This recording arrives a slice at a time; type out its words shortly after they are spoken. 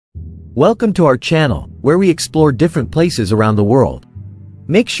Welcome to our channel, where we explore different places around the world.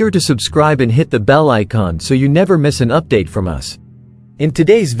 Make sure to subscribe and hit the bell icon so you never miss an update from us. In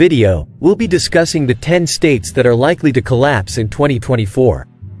today's video, we'll be discussing the 10 states that are likely to collapse in 2024.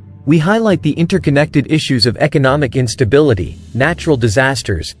 We highlight the interconnected issues of economic instability, natural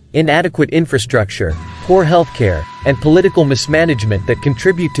disasters, inadequate infrastructure, poor healthcare, and political mismanagement that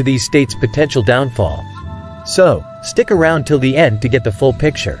contribute to these states' potential downfall. So, stick around till the end to get the full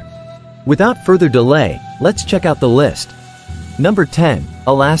picture. Without further delay, let's check out the list. Number 10,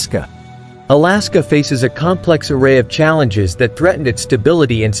 Alaska. Alaska faces a complex array of challenges that threaten its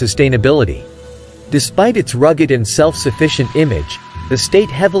stability and sustainability. Despite its rugged and self-sufficient image, the state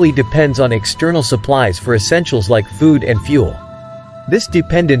heavily depends on external supplies for essentials like food and fuel. This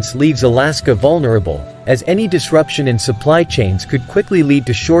dependence leaves Alaska vulnerable, as any disruption in supply chains could quickly lead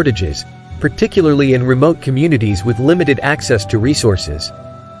to shortages, particularly in remote communities with limited access to resources.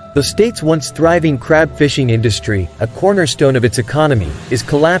 The state's once thriving crab fishing industry, a cornerstone of its economy, is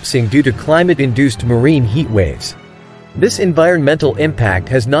collapsing due to climate-induced marine heat waves. This environmental impact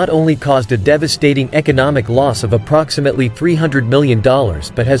has not only caused a devastating economic loss of approximately $300 million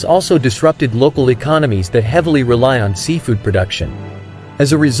but has also disrupted local economies that heavily rely on seafood production.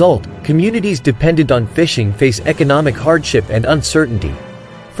 As a result, communities dependent on fishing face economic hardship and uncertainty,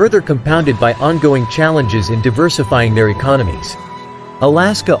 further compounded by ongoing challenges in diversifying their economies.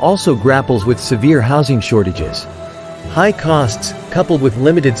 Alaska also grapples with severe housing shortages. High costs, coupled with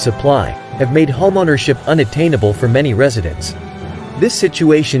limited supply, have made homeownership unattainable for many residents. This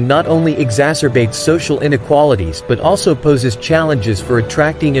situation not only exacerbates social inequalities but also poses challenges for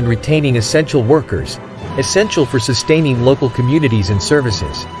attracting and retaining essential workers, essential for sustaining local communities and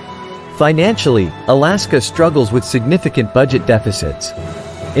services. Financially, Alaska struggles with significant budget deficits.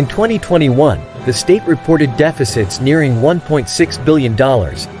 In 2021, the state reported deficits nearing $1.6 billion,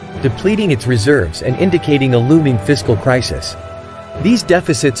 depleting its reserves and indicating a looming fiscal crisis. These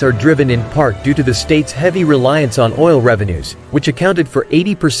deficits are driven in part due to the state's heavy reliance on oil revenues, which accounted for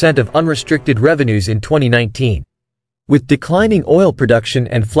 80% of unrestricted revenues in 2019. With declining oil production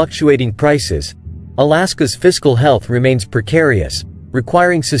and fluctuating prices, Alaska's fiscal health remains precarious,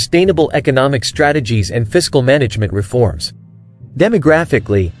 requiring sustainable economic strategies and fiscal management reforms.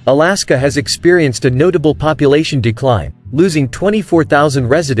 Demographically, Alaska has experienced a notable population decline, losing 24,000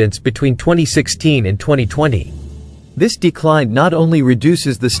 residents between 2016 and 2020. This decline not only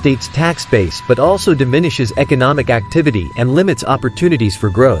reduces the state's tax base but also diminishes economic activity and limits opportunities for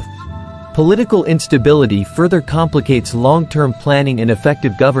growth. Political instability further complicates long-term planning and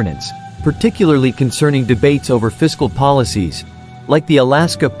effective governance, particularly concerning debates over fiscal policies, like the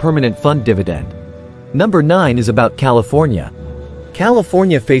Alaska Permanent Fund dividend. Number 9 is about California.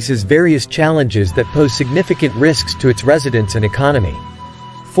 California faces various challenges that pose significant risks to its residents and economy.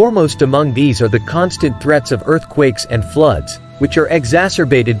 Foremost among these are the constant threats of earthquakes and floods, which are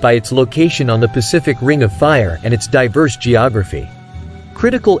exacerbated by its location on the Pacific Ring of Fire and its diverse geography.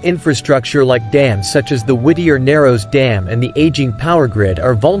 Critical infrastructure like dams such as the Whittier Narrows Dam and the aging power grid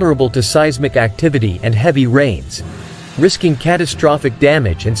are vulnerable to seismic activity and heavy rains, risking catastrophic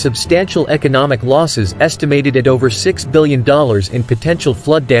damage and substantial economic losses estimated at over $6 billion in potential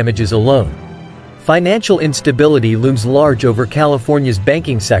flood damages alone. Financial instability looms large over California's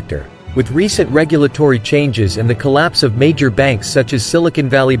banking sector, with recent regulatory changes and the collapse of major banks such as Silicon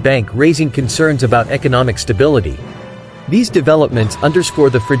Valley Bank raising concerns about economic stability. These developments underscore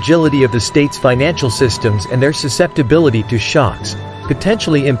the fragility of the state's financial systems and their susceptibility to shocks,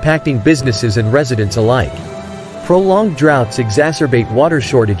 potentially impacting businesses and residents alike. Prolonged droughts exacerbate water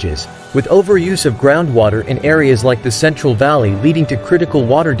shortages, with overuse of groundwater in areas like the Central Valley leading to critical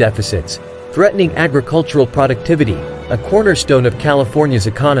water deficits, threatening agricultural productivity, a cornerstone of California's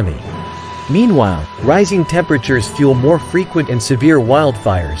economy. Meanwhile, rising temperatures fuel more frequent and severe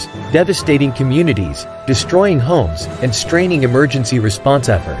wildfires, devastating communities, destroying homes, and straining emergency response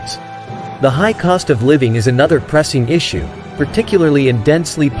efforts. The high cost of living is another pressing issue, particularly in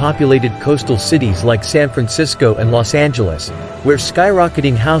densely populated coastal cities like San Francisco and Los Angeles, where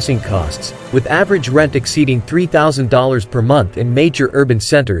skyrocketing housing costs, with average rent exceeding $3,000 per month in major urban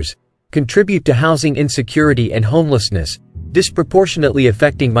centers, contribute to housing insecurity and homelessness, disproportionately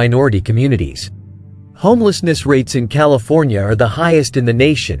affecting minority communities. Homelessness rates in California are the highest in the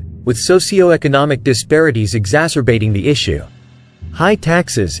nation, with socioeconomic disparities exacerbating the issue. High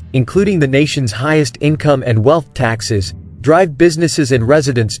taxes, including the nation's highest income and wealth taxes, drive businesses and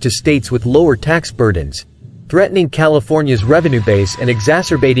residents to states with lower tax burdens, threatening California's revenue base and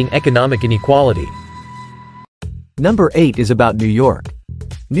exacerbating economic inequality. Number 8 is about New York.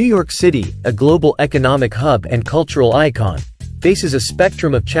 New York City, a global economic hub and cultural icon, faces a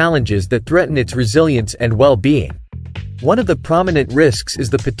spectrum of challenges that threaten its resilience and well-being. One of the prominent risks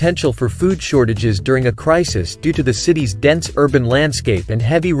is the potential for food shortages during a crisis due to the city's dense urban landscape and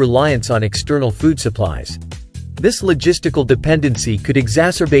heavy reliance on external food supplies. This logistical dependency could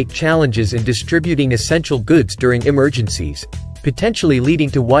exacerbate challenges in distributing essential goods during emergencies, potentially leading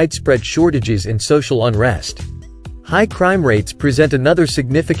to widespread shortages and social unrest. High crime rates present another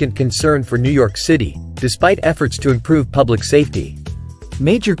significant concern for New York City, despite efforts to improve public safety.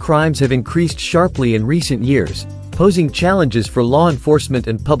 Major crimes have increased sharply in recent years, posing challenges for law enforcement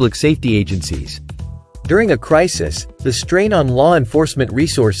and public safety agencies. During a crisis, the strain on law enforcement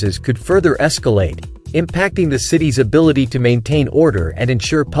resources could further escalate, impacting the city's ability to maintain order and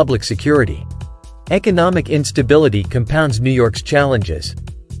ensure public security. Economic instability compounds New York's challenges.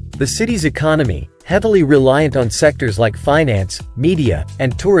 The city's economy, heavily reliant on sectors like finance, media,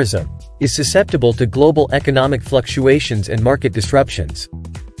 and tourism, is susceptible to global economic fluctuations and market disruptions.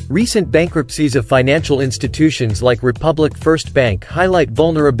 Recent bankruptcies of financial institutions like Republic First Bank highlight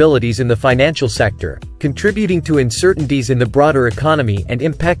vulnerabilities in the financial sector, contributing to uncertainties in the broader economy and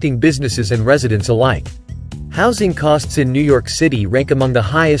impacting businesses and residents alike. Housing costs in New York City rank among the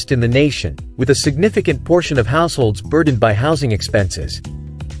highest in the nation, with a significant portion of households burdened by housing expenses.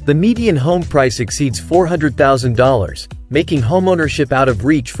 The median home price exceeds $400,000, making homeownership out of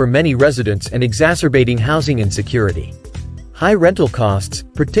reach for many residents and exacerbating housing insecurity. High rental costs,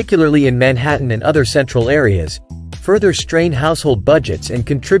 particularly in Manhattan and other central areas, further strain household budgets and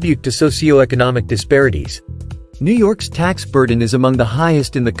contribute to socioeconomic disparities. New York's tax burden is among the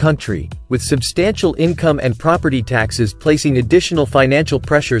highest in the country, with substantial income and property taxes placing additional financial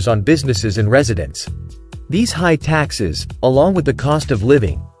pressures on businesses and residents. These high taxes, along with the cost of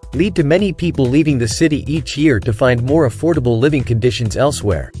living, lead to many people leaving the city each year to find more affordable living conditions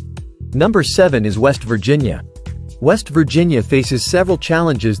elsewhere. Number 7 is West Virginia. West Virginia faces several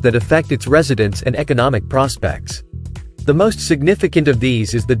challenges that affect its residents and economic prospects. The most significant of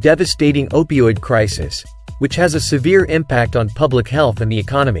these is the devastating opioid crisis, which has a severe impact on public health and the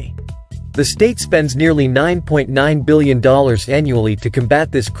economy. The state spends nearly $9.9 billion annually to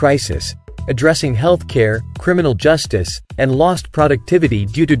combat this crisis, addressing healthcare, criminal justice, and lost productivity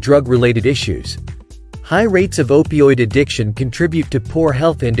due to drug-related issues. High rates of opioid addiction contribute to poor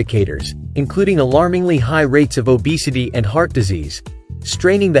health indicators, including alarmingly high rates of obesity and heart disease,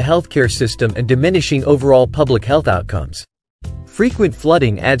 straining the healthcare system and diminishing overall public health outcomes. Frequent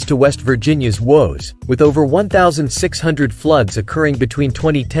flooding adds to West Virginia's woes, with over 1,600 floods occurring between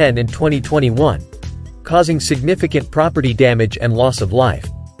 2010 and 2021, causing significant property damage and loss of life.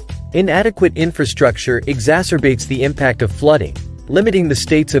 Inadequate infrastructure exacerbates the impact of flooding, limiting the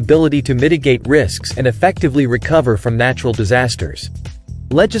state's ability to mitigate risks and effectively recover from natural disasters.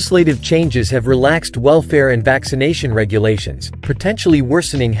 Legislative changes have relaxed welfare and vaccination regulations, potentially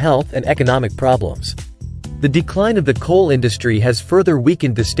worsening health and economic problems. The decline of the coal industry has further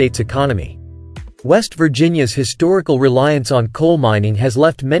weakened the state's economy. West Virginia's historical reliance on coal mining has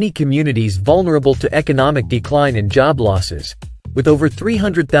left many communities vulnerable to economic decline and job losses, with over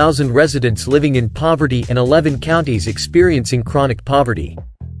 300,000 residents living in poverty and 11 counties experiencing chronic poverty.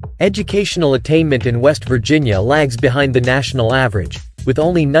 Educational attainment in West Virginia lags behind the national average, with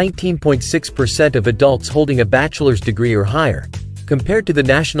only 19.6% of adults holding a bachelor's degree or higher, compared to the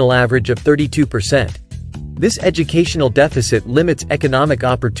national average of 32%. This educational deficit limits economic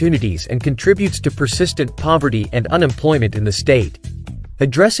opportunities and contributes to persistent poverty and unemployment in the state.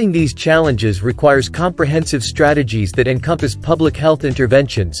 Addressing these challenges requires comprehensive strategies that encompass public health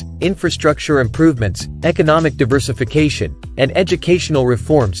interventions, infrastructure improvements, economic diversification, and educational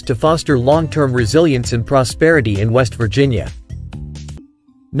reforms to foster long-term resilience and prosperity in West Virginia.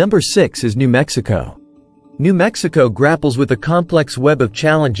 Number 6 is New Mexico. New Mexico grapples with a complex web of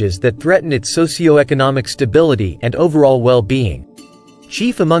challenges that threaten its socioeconomic stability and overall well-being.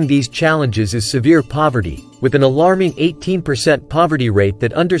 Chief among these challenges is severe poverty, with an alarming 18% poverty rate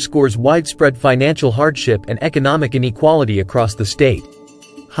that underscores widespread financial hardship and economic inequality across the state.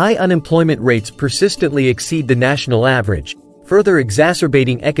 High unemployment rates persistently exceed the national average, further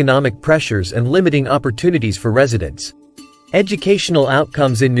exacerbating economic pressures and limiting opportunities for residents. Educational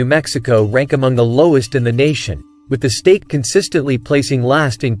outcomes in New Mexico rank among the lowest in the nation, with the state consistently placing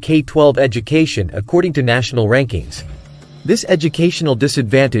last in K-12 education according to national rankings. This educational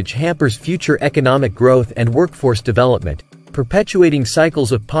disadvantage hampers future economic growth and workforce development, perpetuating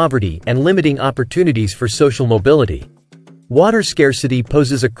cycles of poverty and limiting opportunities for social mobility. Water scarcity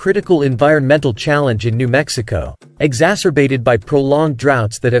poses a critical environmental challenge in New Mexico, exacerbated by prolonged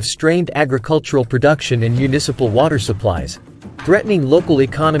droughts that have strained agricultural production and municipal water supplies. threatening local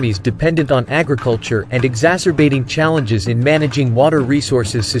economies dependent on agriculture and exacerbating challenges in managing water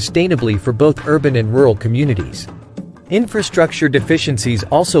resources sustainably for both urban and rural communities. Infrastructure deficiencies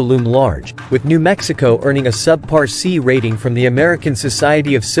also loom large, with New Mexico earning a subpar C rating from the American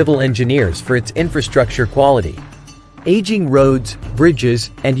Society of Civil Engineers for its infrastructure quality. Aging roads, bridges,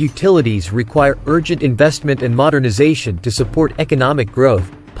 and utilities require urgent investment and modernization to support economic growth,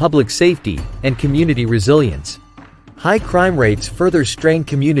 public safety, and community resilience. High crime rates further strain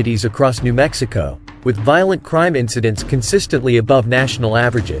communities across New Mexico, with violent crime incidents consistently above national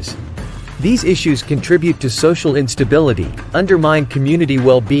averages. These issues contribute to social instability, undermine community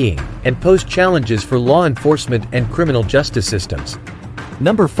well-being, and pose challenges for law enforcement and criminal justice systems.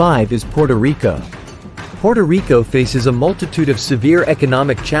 Number 5 is Puerto Rico. Puerto Rico faces a multitude of severe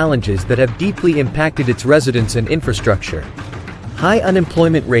economic challenges that have deeply impacted its residents and infrastructure. High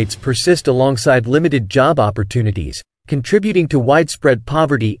unemployment rates persist alongside limited job opportunities, contributing to widespread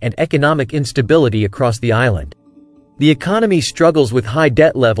poverty and economic instability across the island. The economy struggles with high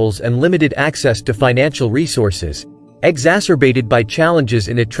debt levels and limited access to financial resources, exacerbated by challenges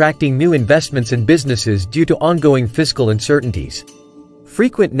in attracting new investments and businesses due to ongoing fiscal uncertainties.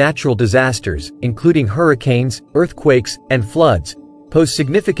 Frequent natural disasters, including hurricanes, earthquakes, and floods, pose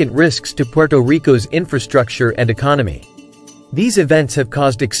significant risks to Puerto Rico's infrastructure and economy. These events have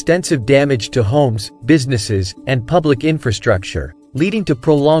caused extensive damage to homes, businesses, and public infrastructure, leading to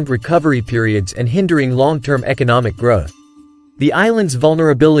prolonged recovery periods and hindering long-term economic growth. The island's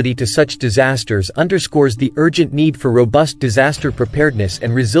vulnerability to such disasters underscores the urgent need for robust disaster preparedness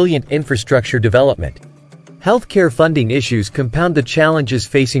and resilient infrastructure development. Healthcare funding issues compound the challenges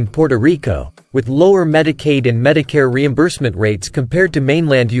facing Puerto Rico, with lower Medicaid and Medicare reimbursement rates compared to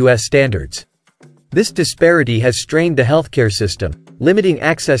mainland U.S. standards. This disparity has strained the healthcare system, limiting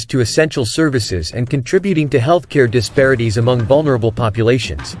access to essential services and contributing to healthcare disparities among vulnerable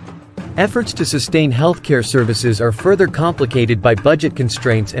populations. Efforts to sustain healthcare services are further complicated by budget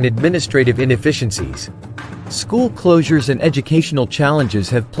constraints and administrative inefficiencies. School closures and educational challenges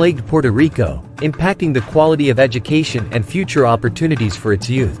have plagued Puerto Rico, impacting the quality of education and future opportunities for its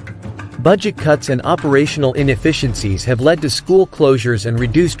youth. Budget cuts and operational inefficiencies have led to school closures and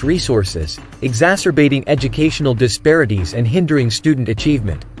reduced resources, exacerbating educational disparities and hindering student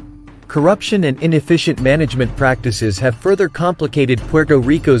achievement. Corruption and inefficient management practices have further complicated Puerto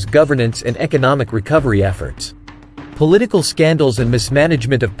Rico's governance and economic recovery efforts. Political scandals and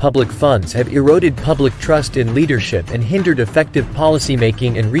mismanagement of public funds have eroded public trust in leadership and hindered effective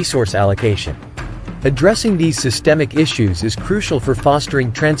policymaking and resource allocation. Addressing these systemic issues is crucial for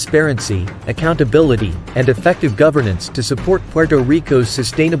fostering transparency, accountability, and effective governance to support Puerto Rico's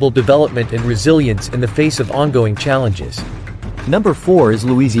sustainable development and resilience in the face of ongoing challenges. Number 4 is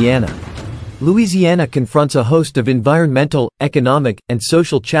Louisiana. Louisiana confronts a host of environmental, economic, and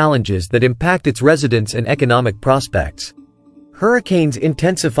social challenges that impact its residents and economic prospects. Hurricanes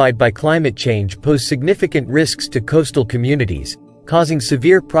intensified by climate change pose significant risks to coastal communities, causing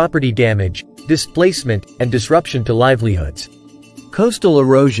severe property damage, displacement, and disruption to livelihoods. Coastal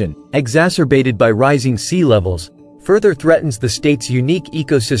erosion, exacerbated by rising sea levels, further threatens the state's unique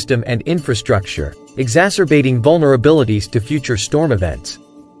ecosystem and infrastructure, exacerbating vulnerabilities to future storm events.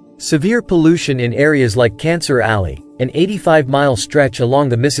 Severe pollution in areas like Cancer Alley, an 85-mile stretch along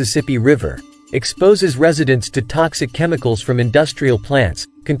the Mississippi River, exposes residents to toxic chemicals from industrial plants,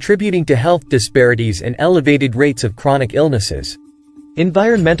 contributing to health disparities and elevated rates of chronic illnesses.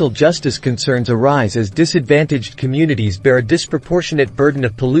 Environmental justice concerns arise as disadvantaged communities bear a disproportionate burden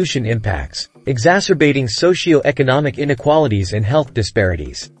of pollution impacts, exacerbating socio-economic inequalities and health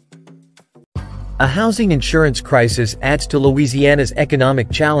disparities. A housing insurance crisis adds to Louisiana's economic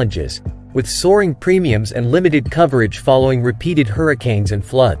challenges, with soaring premiums and limited coverage following repeated hurricanes and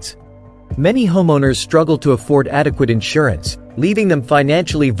floods. Many homeowners struggle to afford adequate insurance, leaving them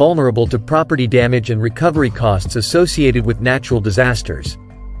financially vulnerable to property damage and recovery costs associated with natural disasters.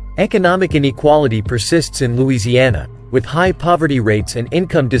 Economic inequality persists in Louisiana, with high poverty rates and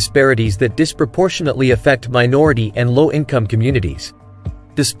income disparities that disproportionately affect minority and low-income communities.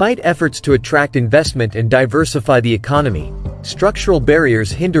 Despite efforts to attract investment and diversify the economy, structural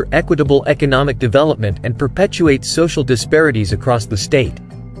barriers hinder equitable economic development and perpetuate social disparities across the state.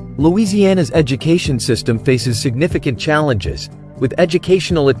 Louisiana's education system faces significant challenges, with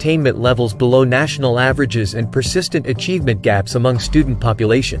educational attainment levels below national averages and persistent achievement gaps among student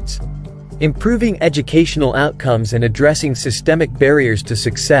populations. Improving educational outcomes and addressing systemic barriers to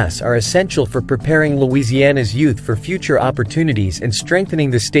success are essential for preparing Louisiana's youth for future opportunities and strengthening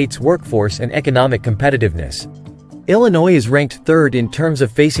the state's workforce and economic competitiveness. Illinois is ranked third in terms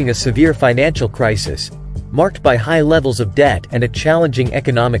of facing a severe financial crisis, marked by high levels of debt and a challenging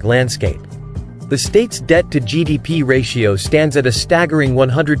economic landscape. The state's debt-to-GDP ratio stands at a staggering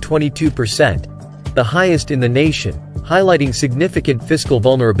 122%, the highest in the nation, highlighting significant fiscal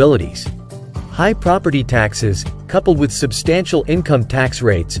vulnerabilities. High property taxes, coupled with substantial income tax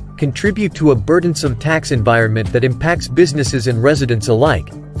rates, contribute to a burdensome tax environment that impacts businesses and residents alike,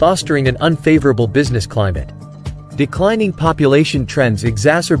 fostering an unfavorable business climate. Declining population trends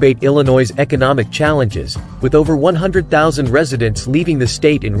exacerbate Illinois' economic challenges, with over 100,000 residents leaving the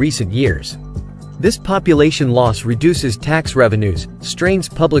state in recent years. This population loss reduces tax revenues, strains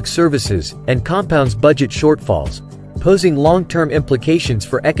public services, and compounds budget shortfalls, posing long-term implications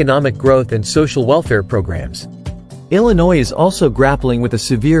for economic growth and social welfare programs. Illinois is also grappling with a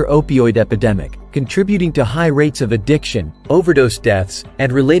severe opioid epidemic, contributing to high rates of addiction, overdose deaths,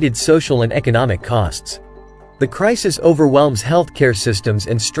 and related social and economic costs. The crisis overwhelms healthcare systems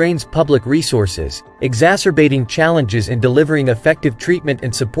and strains public resources, exacerbating challenges in delivering effective treatment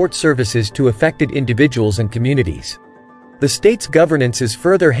and support services to affected individuals and communities. The state's governance is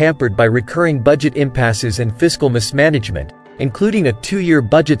further hampered by recurring budget impasses and fiscal mismanagement, including a two-year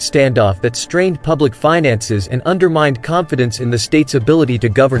budget standoff that strained public finances and undermined confidence in the state's ability to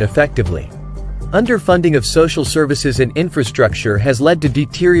govern effectively. Underfunding of social services and infrastructure has led to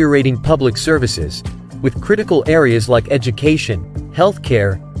deteriorating public services, with critical areas like education,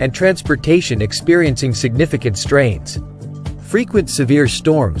 healthcare, and transportation experiencing significant strains. Frequent severe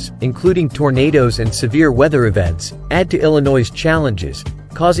storms, including tornadoes and severe weather events, add to Illinois' challenges,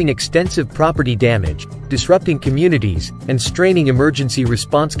 causing extensive property damage, disrupting communities, and straining emergency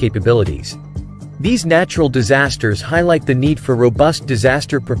response capabilities. These natural disasters highlight the need for robust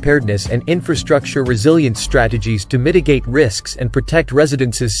disaster preparedness and infrastructure resilience strategies to mitigate risks and protect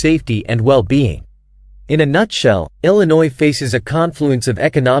residents' safety and well-being. In a nutshell, Illinois faces a confluence of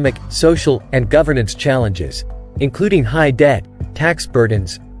economic, social, and governance challenges, including high debt, tax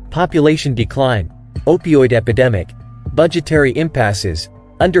burdens, population decline, opioid epidemic, budgetary impasses,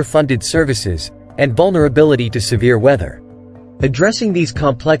 underfunded services, and vulnerability to severe weather. Addressing these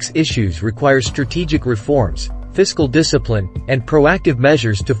complex issues requires strategic reforms, fiscal discipline, and proactive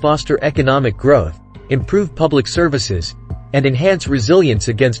measures to foster economic growth, improve public services, and enhance resilience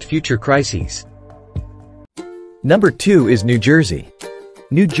against future crises. Number 2 is New Jersey.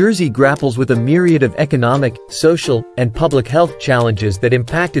 New Jersey grapples with a myriad of economic, social, and public health challenges that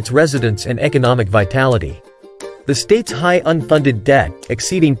impact its residents and economic vitality. The state's high unfunded debt,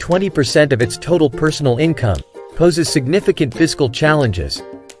 exceeding 20% of its total personal income, poses significant fiscal challenges,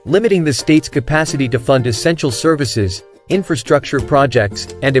 limiting the state's capacity to fund essential services, infrastructure projects,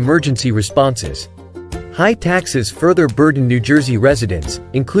 and emergency responses. High taxes further burden New Jersey residents,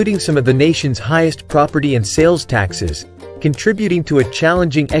 including some of the nation's highest property and sales taxes, contributing to a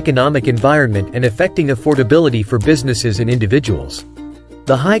challenging economic environment and affecting affordability for businesses and individuals.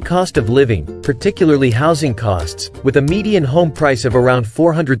 The high cost of living, particularly housing costs, with a median home price of around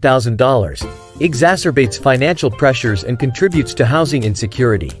 $400,000, exacerbates financial pressures and contributes to housing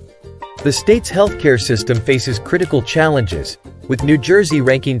insecurity. The state's healthcare system faces critical challenges, with New Jersey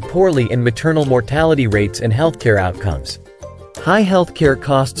ranking poorly in maternal mortality rates and healthcare outcomes. High healthcare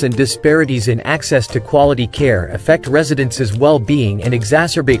costs and disparities in access to quality care affect residents' well-being and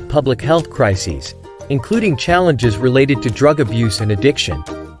exacerbate public health crises, including challenges related to drug abuse and addiction.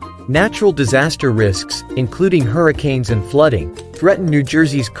 Natural disaster risks, including hurricanes and flooding, threaten New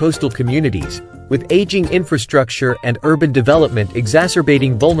Jersey's coastal communities, with aging infrastructure and urban development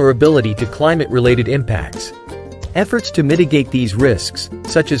exacerbating vulnerability to climate-related impacts. Efforts to mitigate these risks,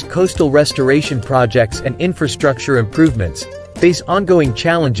 such as coastal restoration projects and infrastructure improvements, face ongoing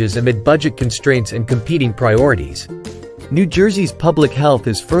challenges amid budget constraints and competing priorities. New Jersey's public health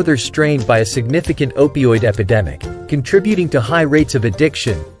is further strained by a significant opioid epidemic, contributing to high rates of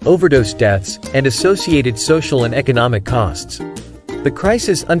addiction, overdose deaths, and associated social and economic costs. The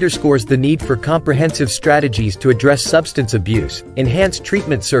crisis underscores the need for comprehensive strategies to address substance abuse, enhance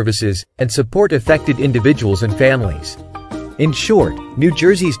treatment services, and support affected individuals and families. In short, New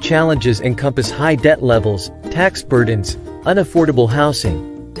Jersey's challenges encompass high debt levels, tax burdens, unaffordable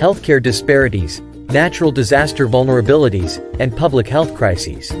housing, healthcare disparities, natural disaster vulnerabilities, and public health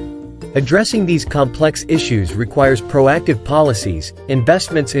crises. Addressing these complex issues requires proactive policies,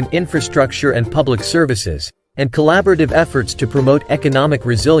 investments in infrastructure and public services, and collaborative efforts to promote economic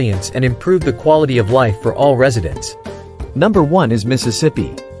resilience and improve the quality of life for all residents. Number 1 is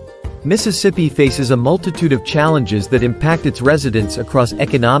Mississippi. Mississippi faces a multitude of challenges that impact its residents across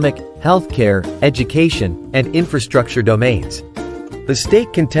economic, healthcare, education, and infrastructure domains. The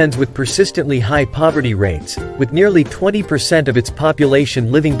state contends with persistently high poverty rates, with nearly 20% of its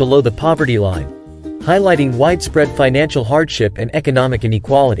population living below the poverty line. highlighting widespread financial hardship and economic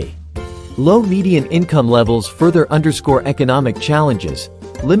inequality. Low median income levels further underscore economic challenges,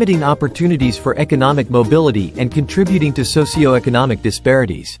 limiting opportunities for economic mobility and contributing to socioeconomic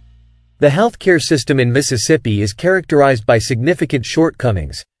disparities. The healthcare system in Mississippi is characterized by significant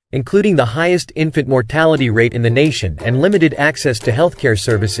shortcomings, including the highest infant mortality rate in the nation and limited access to healthcare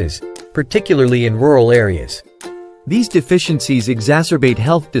services, particularly in rural areas. These deficiencies exacerbate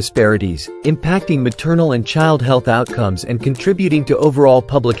health disparities, impacting maternal and child health outcomes and contributing to overall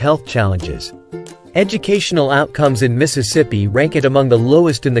public health challenges. Educational outcomes in Mississippi rank it among the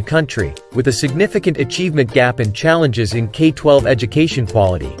lowest in the country, with a significant achievement gap and challenges in K-12 education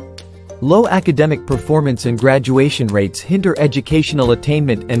quality. Low academic performance and graduation rates hinder educational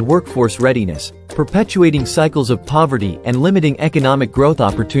attainment and workforce readiness, perpetuating cycles of poverty and limiting economic growth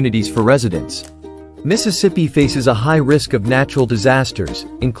opportunities for residents. Mississippi faces a high risk of natural disasters,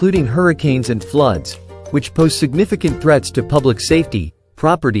 including hurricanes and floods, which pose significant threats to public safety,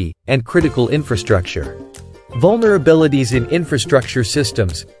 property, and critical infrastructure. Vulnerabilities in infrastructure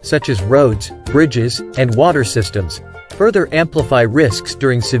systems, such as roads, bridges, and water systems, further amplify risks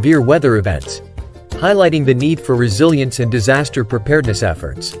during severe weather events, highlighting the need for resilience and disaster preparedness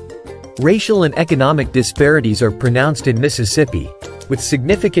efforts. Racial and economic disparities are pronounced in Mississippi, with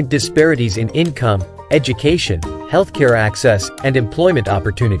significant disparities in income, education, healthcare access, and employment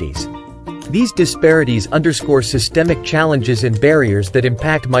opportunities. These disparities underscore systemic challenges and barriers that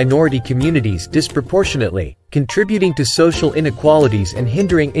impact minority communities disproportionately, contributing to social inequalities and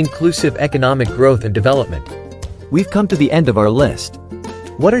hindering inclusive economic growth and development. We've come to the end of our list.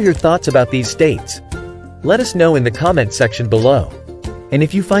 What are your thoughts about these states? Let us know in the comment section below. And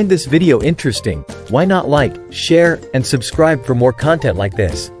if you find this video interesting, why not like, share, and subscribe for more content like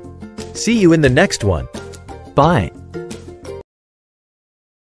this? See you in the next one. Bye.